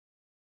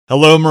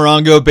Hello,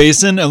 Morongo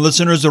Basin and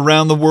listeners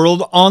around the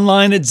world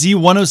online at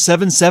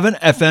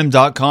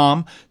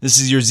Z107.7fm.com. This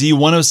is your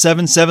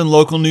Z107.7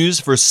 local news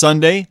for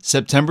Sunday,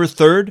 September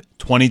 3rd,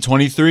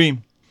 2023.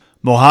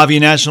 Mojave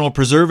National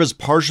Preserve is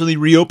partially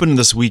reopened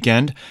this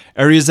weekend.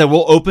 Areas that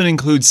will open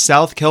include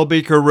South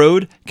Kelbaker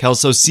Road,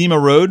 Kelso-Sema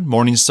Road,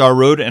 Morningstar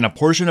Road, and a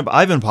portion of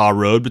Ivanpah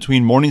Road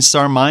between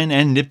Morningstar Mine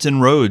and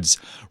Nipton Roads.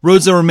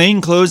 Roads that remain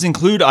closed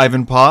include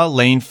Ivanpah,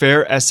 Lane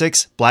Fair,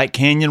 Essex, Black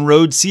Canyon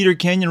Road, Cedar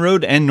Canyon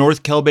Road, and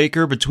North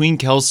Kelbaker between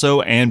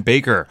Kelso and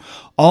Baker.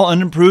 All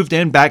unimproved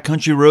and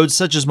backcountry roads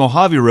such as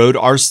Mojave Road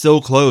are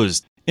still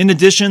closed. In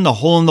addition, the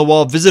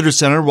Hole-in-the-Wall Visitor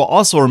Center will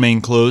also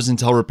remain closed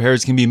until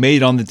repairs can be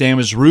made on the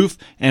damaged roof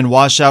and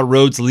washout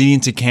roads leading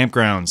to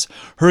campgrounds.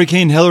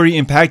 Hurricane Hilary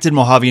impacted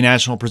Mojave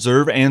National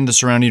Preserve and the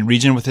surrounding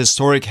region with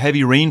historic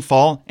heavy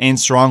rainfall and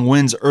strong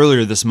winds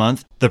earlier this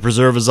month. The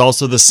preserve is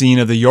also the scene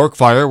of the York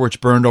Fire, which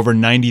burned over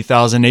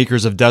 90,000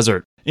 acres of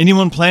desert.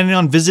 Anyone planning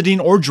on visiting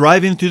or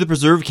driving through the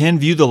preserve can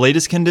view the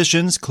latest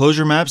conditions,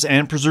 closure maps,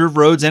 and preserve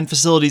roads and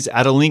facilities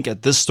at a link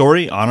at this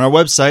story on our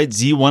website,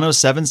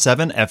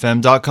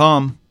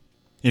 z1077fm.com.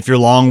 If your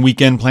long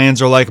weekend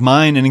plans are like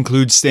mine and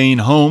include staying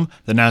home,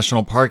 the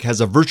National Park has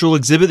a virtual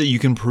exhibit that you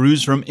can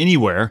peruse from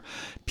anywhere.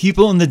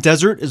 People in the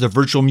Desert is a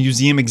virtual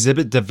museum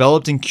exhibit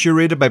developed and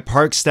curated by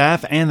park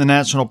staff and the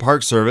National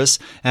Park Service,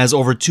 as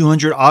over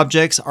 200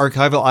 objects,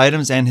 archival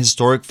items, and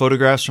historic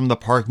photographs from the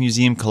Park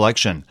Museum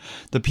collection.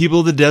 The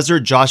People of the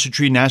Desert Joshua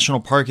Tree National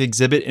Park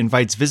exhibit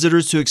invites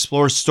visitors to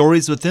explore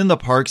stories within the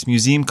park's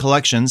museum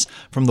collections,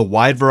 from the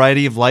wide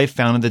variety of life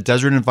found in the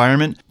desert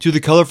environment to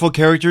the colorful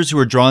characters who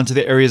are drawn to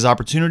the area's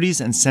opportunities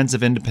and sense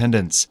of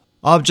independence.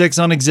 Objects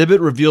on exhibit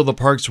reveal the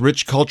park's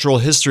rich cultural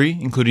history,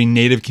 including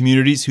native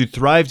communities who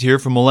thrived here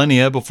for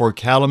millennia before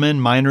cattlemen,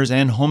 miners,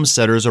 and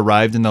homesteaders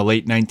arrived in the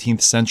late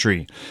 19th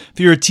century. If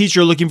you're a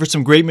teacher looking for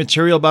some great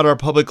material about our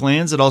public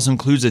lands, it also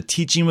includes a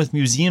Teaching with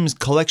Museums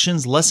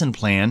Collections lesson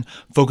plan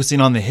focusing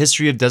on the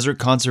history of desert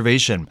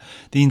conservation.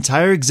 The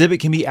entire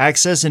exhibit can be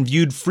accessed and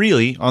viewed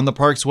freely on the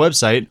park's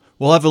website.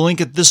 We'll have a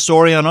link at this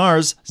story on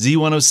ours,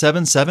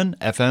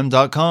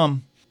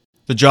 z1077fm.com.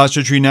 The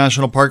Joshua Tree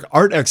National Park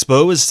Art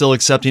Expo is still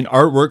accepting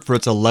artwork for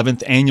its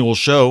 11th annual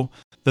show.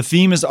 The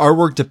theme is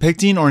artwork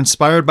depicting or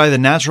inspired by the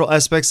natural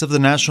aspects of the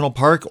national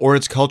park or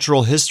its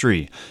cultural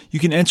history. You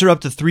can enter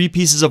up to 3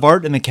 pieces of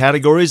art in the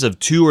categories of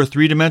 2- or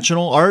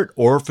 3-dimensional art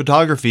or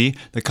photography.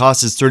 The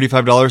cost is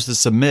 $35 to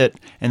submit,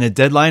 and the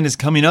deadline is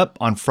coming up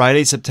on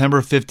Friday, September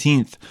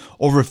 15th.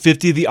 Over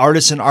 50 of the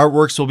artists and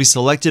artworks will be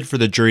selected for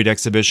the juried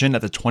exhibition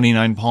at the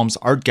 29 Palms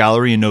Art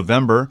Gallery in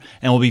November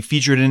and will be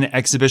featured in an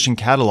exhibition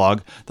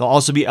catalog. They'll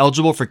also be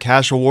eligible for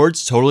cash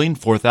awards totaling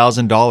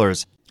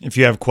 $4,000. If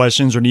you have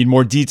questions or need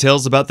more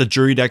details about the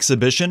juried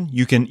exhibition,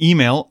 you can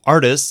email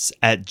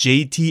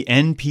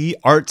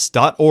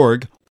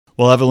artists@jtnparts.org.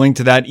 We'll have a link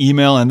to that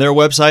email and their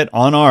website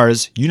on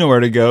ours. You know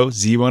where to go,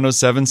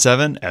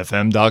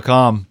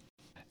 z1077fm.com.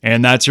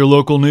 And that's your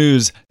local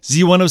news.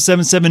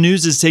 Z1077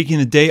 News is taking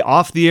the day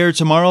off the air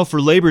tomorrow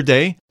for Labor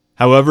Day.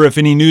 However, if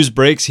any news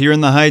breaks here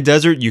in the high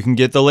desert, you can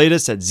get the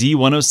latest at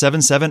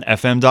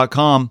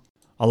z1077fm.com.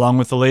 Along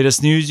with the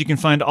latest news, you can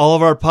find all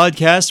of our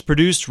podcasts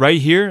produced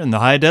right here in the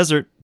high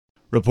desert.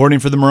 Reporting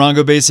for the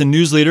Morongo Basin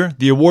News Leader,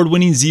 the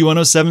award-winning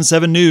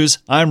Z1077 News,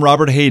 I'm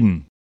Robert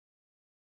Hayden.